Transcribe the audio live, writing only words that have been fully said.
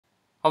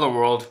Hello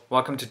world,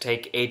 welcome to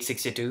take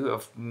 862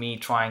 of me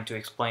trying to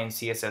explain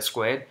CSS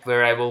Grid,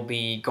 where I will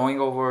be going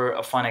over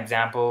a fun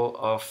example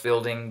of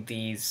building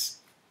these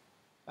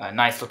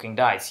nice looking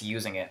dice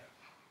using it.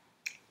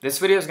 This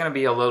video is going to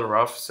be a little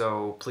rough,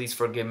 so please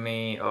forgive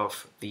me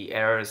of the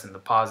errors and the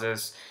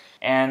pauses,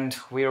 and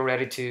we are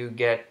ready to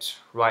get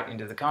right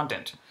into the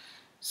content.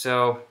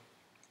 So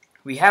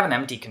we have an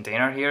empty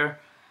container here.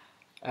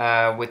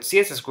 With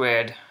CSS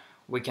Grid,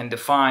 we can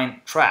define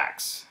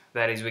tracks.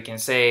 That is, we can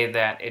say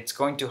that it's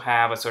going to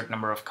have a certain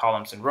number of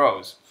columns and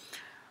rows.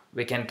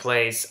 We can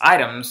place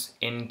items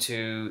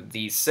into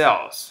these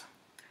cells.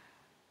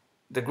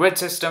 The grid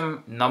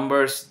system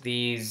numbers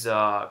these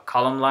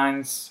column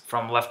lines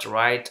from left to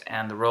right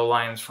and the row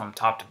lines from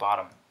top to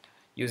bottom,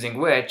 using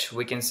which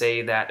we can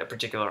say that a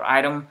particular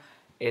item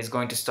is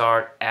going to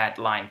start at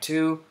line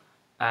 2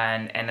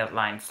 and end at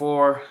line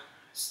 4,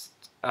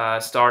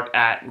 start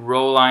at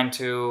row line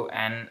 2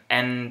 and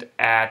end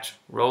at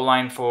row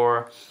line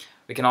 4.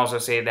 We can also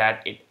say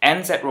that it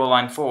ends at row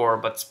line 4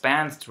 but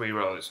spans 3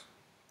 rows.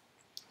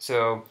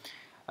 So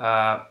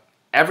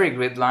every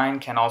grid line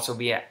can also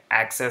be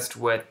accessed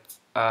with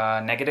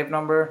a negative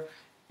number.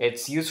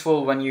 It's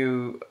useful when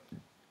you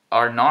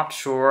are not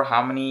sure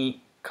how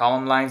many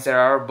column lines there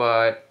are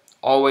but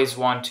always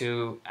want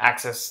to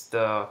access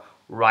the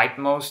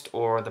rightmost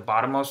or the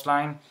bottommost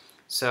line.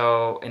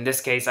 So in this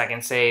case I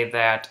can say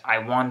that I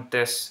want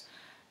this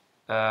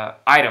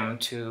item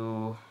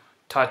to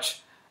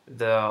touch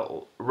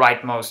the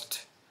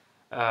rightmost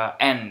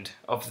end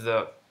of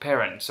the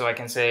parent. So I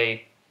can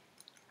say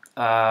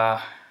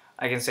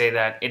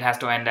that it has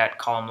to end at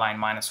column line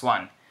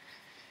 -1.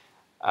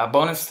 A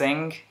bonus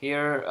thing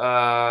here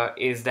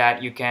is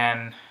that you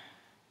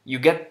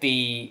get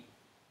the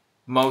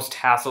most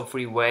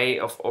hassle-free way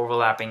of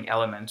overlapping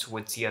elements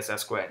with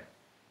CSS Grid.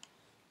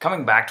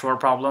 Coming back to our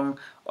problem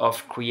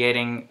of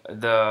creating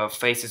the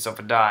faces of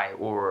a die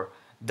or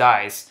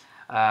dice,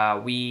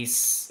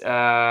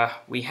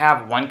 we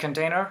have one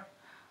container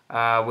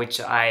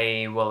which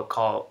I will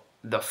call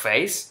the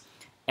face,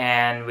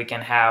 and we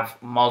can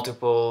have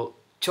multiple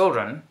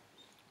children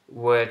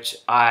which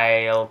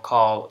I'll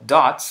call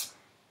dots.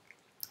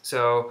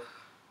 So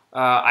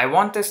I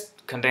want this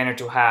container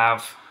to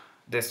have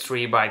this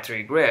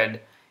 3x3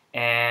 grid,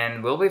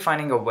 and we'll be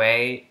finding a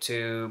way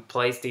to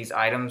place these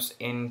items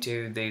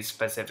into these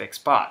specific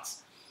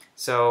spots.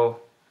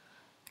 So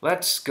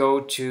let's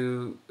go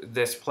to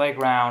this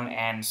playground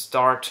and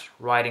start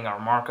writing our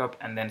markup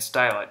and then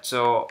style it.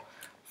 So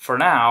for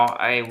now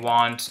I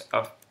want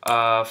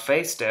a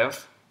face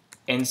div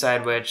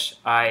inside which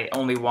I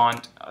only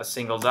want a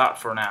single dot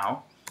for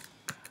now.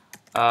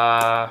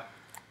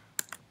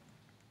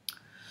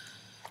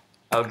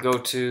 I'll go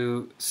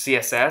to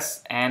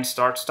CSS and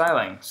start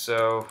styling.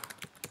 So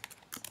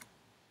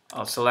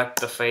I'll select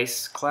the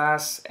face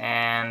class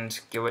and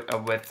give it a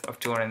width of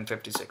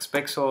 256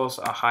 pixels,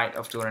 a height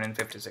of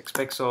 256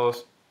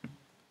 pixels,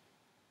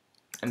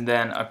 and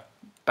then a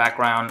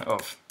background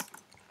of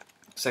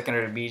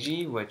secondary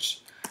BG,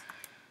 which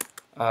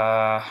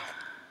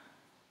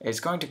is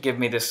going to give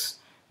me this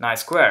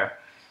nice square.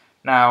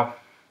 Now,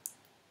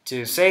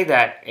 to say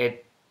that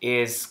it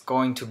is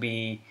going to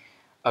be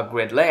a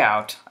grid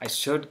layout, I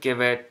should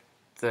give it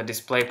the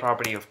display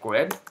property of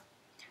grid.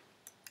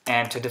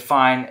 And to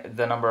define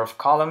the number of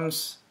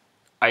columns,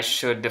 I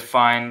should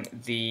define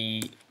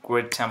the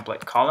grid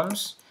template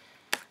columns.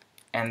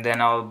 And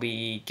then I'll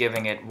be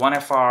giving it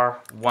 1FR,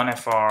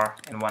 1FR,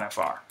 and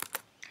 1FR.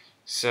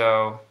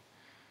 So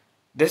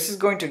this is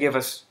going to give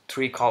us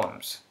 3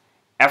 columns.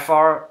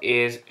 FR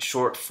is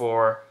short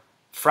for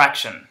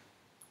fraction.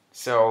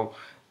 So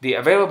the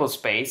available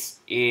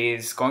space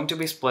is going to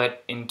be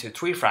split into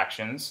 3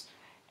 fractions,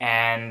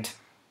 and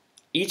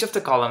each of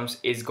the columns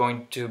is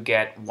going to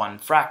get 1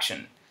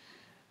 fraction.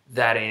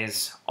 That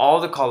is,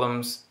 all the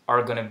columns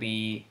are going to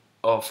be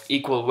of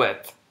equal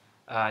width,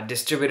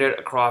 distributed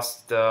across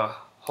the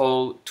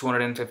whole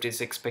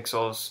 256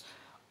 pixels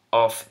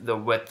of the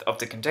width of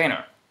the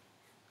container.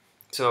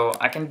 So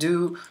I can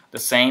do the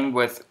same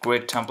with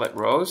grid template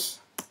rows.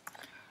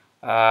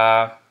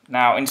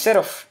 Now, instead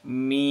of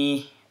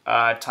me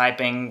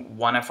typing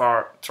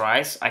 1FR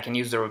thrice, I can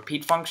use the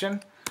repeat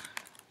function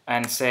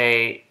and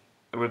say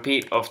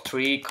repeat of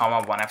 3,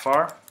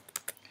 1FR.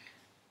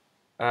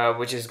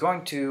 Which is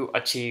going to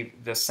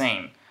achieve the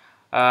same.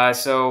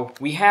 So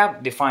we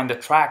have defined the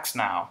tracks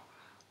now.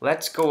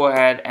 Let's go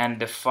ahead and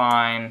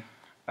define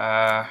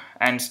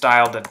and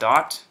style the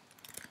dot.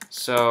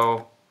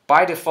 So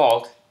by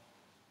default,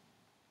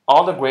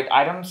 all the grid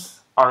items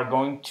are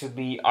going to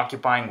be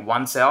occupying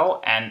 1 cell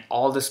and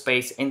all the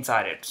space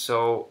inside it.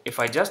 So if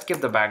I just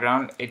give the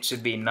background, it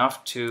should be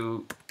enough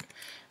to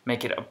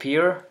make it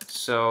appear.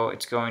 So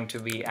it's going to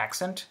be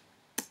accent.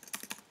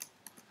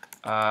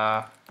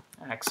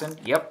 Accent,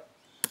 yep.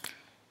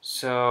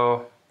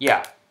 So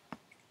yeah,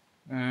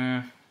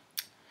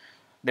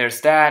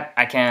 there's that.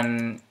 I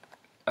can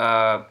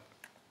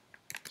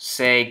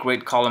say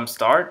grid column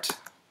start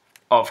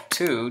of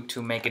 2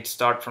 to make it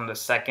start from the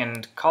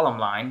second column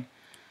line,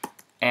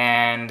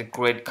 and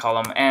grid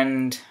column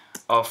end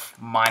of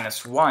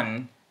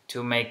 -1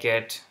 to make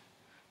it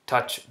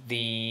touch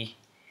the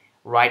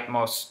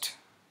rightmost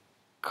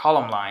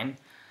column line.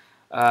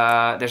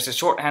 There's a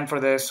shorthand for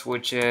this,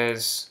 which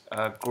is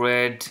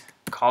grid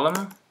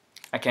column.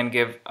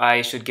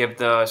 I should give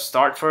the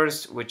start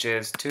first, which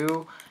is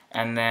 2,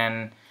 and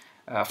then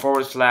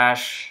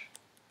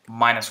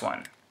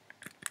 /-1.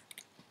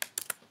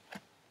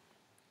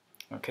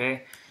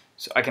 Okay,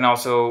 so I can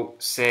also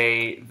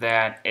say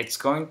that it's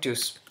going to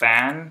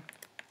span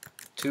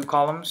 2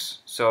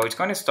 columns. So it's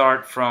going to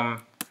start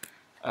from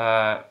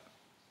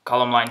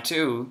column line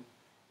 2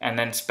 and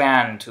then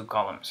span 2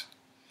 columns.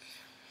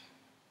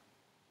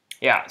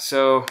 Yeah,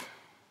 so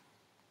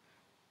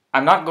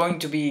I'm not going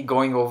to be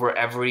going over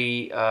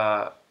every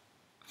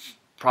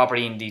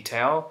property in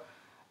detail,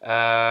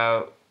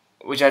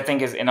 which I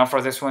think is enough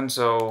for this one.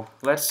 So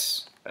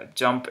let's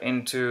jump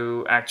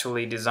into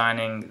actually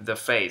designing the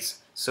face.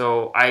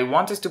 So I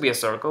want this to be a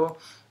circle,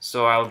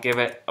 so I'll give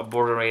it a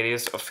border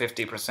radius of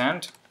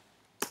 50%,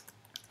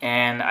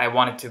 and I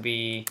want it to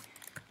be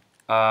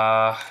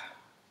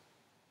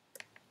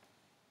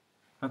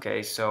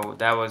okay, so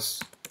that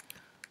was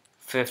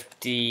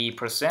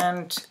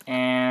 50%,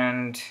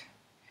 and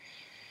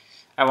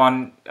I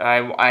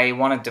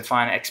want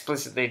to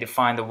explicitly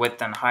define the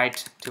width and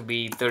height to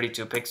be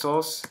 32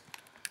 pixels.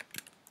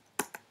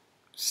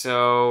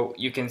 So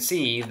you can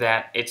see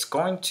that it's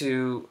going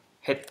to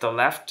hit the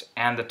left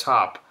and the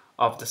top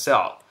of the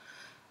cell.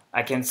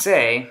 I can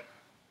say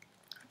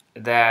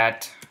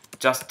that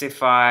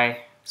justify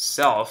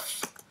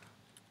self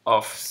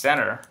of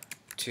center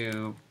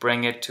to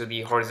bring it to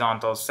the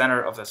horizontal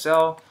center of the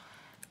cell,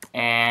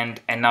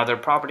 and another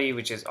property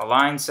which is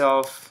align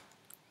self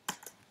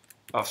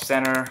of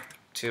center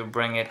to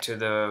bring it to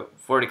the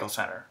vertical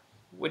center,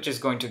 which is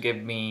going to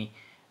give me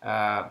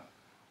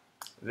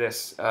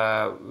this.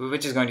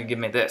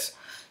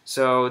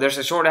 So there's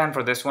a shorthand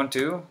for this one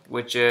too,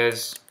 which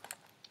is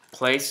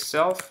place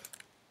self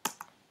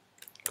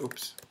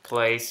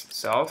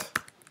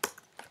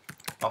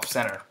of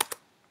center.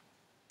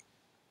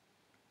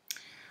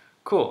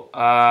 Cool.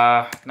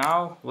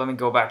 Now let me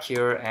go back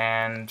here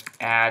and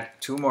add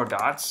 2 more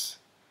dots.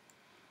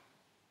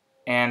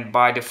 And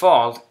by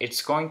default,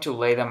 it's going to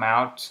lay them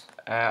out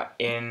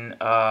in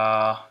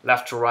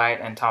left to right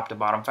and top to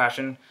bottom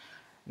fashion.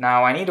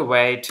 Now I need a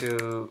way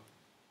to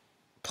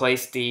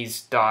place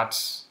these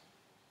dots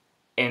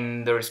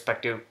in the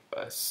respective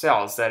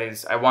cells. That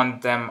is, I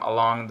want them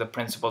along the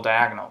principal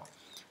diagonal.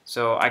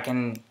 So I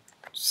can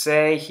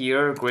say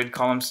here grid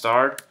column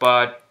start,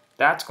 but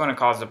that's going to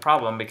cause a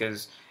problem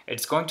because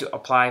it's going to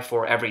apply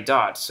for every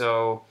dot.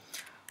 So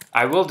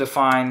I will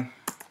define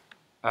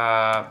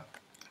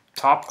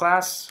top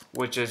class,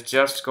 which is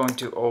just going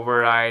to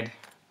override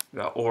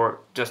or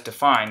just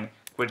define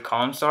grid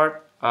column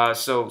start.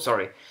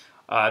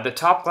 The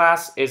top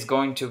class is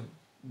going to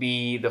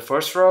be the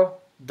first row,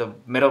 the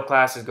middle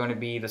class is going to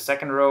be the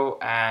second row,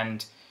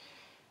 and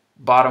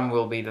bottom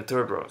will be the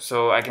third row.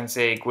 So I can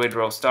say grid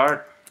row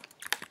start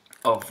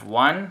of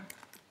 1,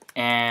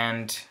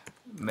 and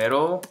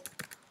middle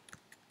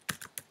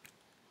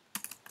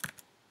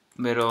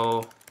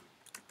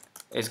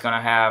is going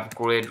to have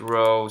grid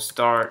row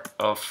start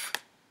of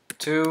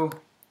 2,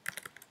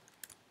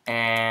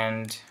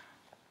 and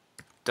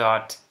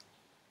dot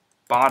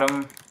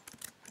bottom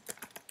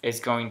is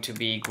going to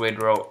be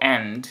grid row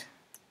end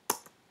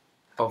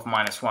of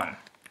 -1.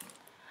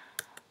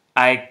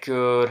 I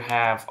could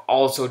have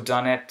also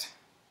done it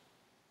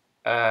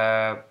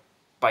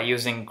by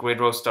using grid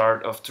row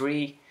start of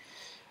 3,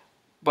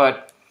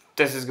 but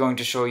this is going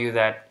to show you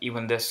that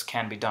even this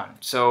can be done.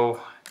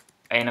 So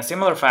in a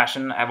similar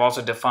fashion, I've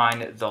also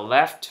defined the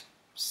left,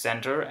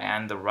 center,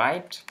 and the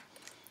right,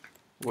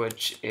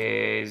 which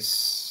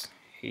is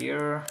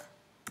here.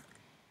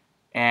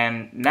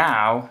 And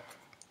now,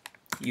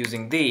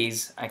 using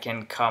these, I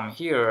can come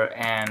here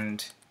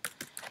and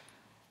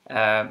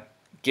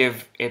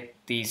give it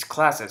these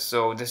classes.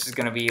 So this is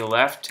going to be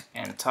left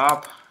and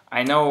top.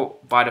 I know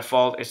by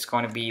default it's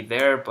going to be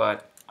there,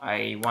 but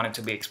I want it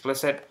to be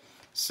explicit.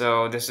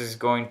 So this is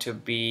going to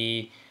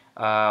be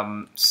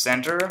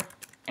center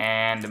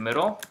and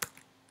middle,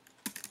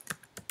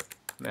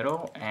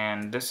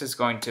 and this is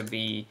going to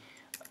be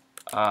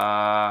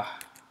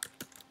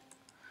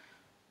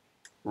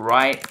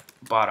right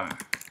bottom.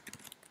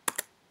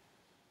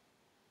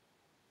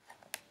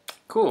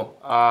 Cool.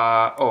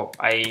 Oh,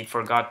 I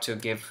forgot to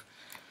give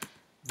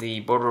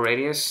the border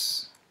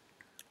radius,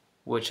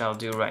 which I'll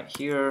do right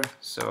here.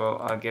 So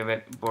I'll give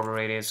it border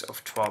radius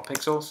of 12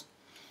 pixels.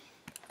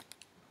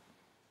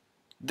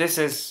 This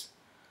is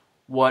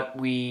what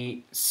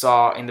we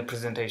saw in the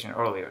presentation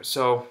earlier.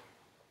 So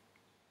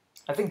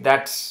I think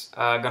that's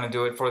gonna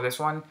do it for this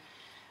one.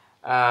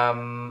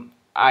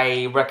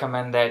 I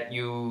recommend that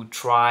you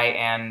try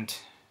and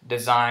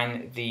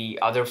design the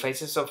other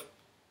faces of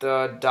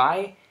the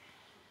die,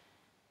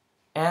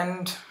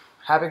 and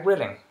happy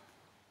gridding.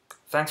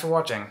 Thanks for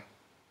watching.